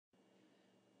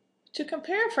To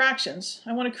compare fractions,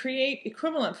 I want to create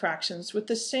equivalent fractions with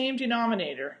the same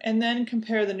denominator and then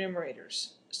compare the numerators.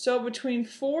 So between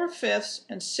 4/5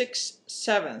 and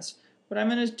 6/7, what I'm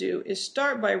going to do is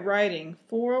start by writing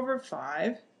 4 over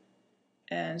 5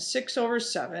 and 6 over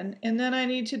 7, and then I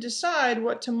need to decide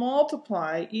what to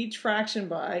multiply each fraction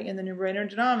by in the numerator and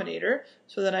denominator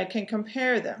so that I can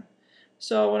compare them.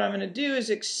 So what I'm going to do is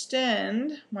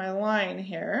extend my line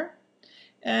here.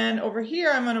 And over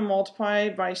here I'm going to multiply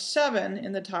by 7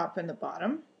 in the top and the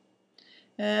bottom.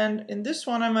 And in this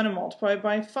one I'm going to multiply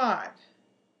by 5.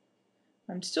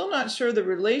 I'm still not sure the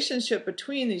relationship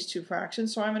between these two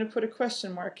fractions, so I'm going to put a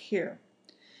question mark here.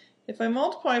 If I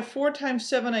multiply 4 times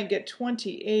 7 I get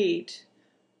 28.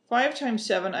 5 times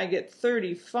 7 I get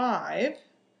 35.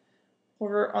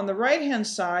 Over on the right hand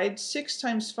side, 6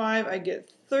 times 5 I get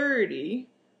 30.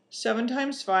 7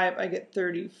 times 5 I get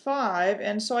 35,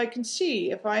 and so I can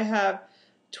see if I have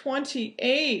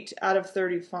 28 out of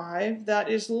 35, that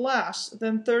is less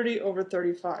than 30 over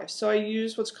 35. So I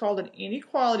use what's called an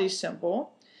inequality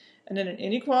symbol, and in an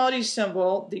inequality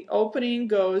symbol the opening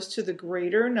goes to the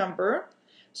greater number.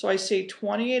 So I say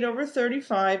 28 over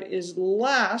 35 is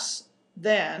less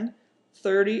than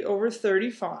 30 over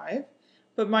 35,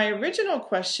 but my original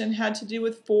question had to do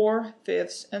with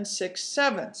 4/5 and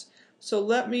 6/7. So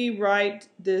let me write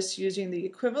this using the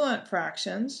equivalent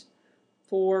fractions.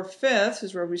 4/5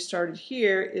 is where we started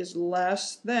here, is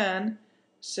less than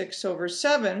 6 over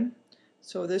 7.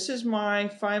 So this is my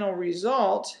final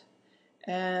result,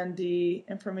 and the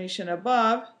information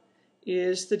above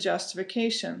is the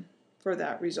justification for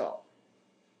that result.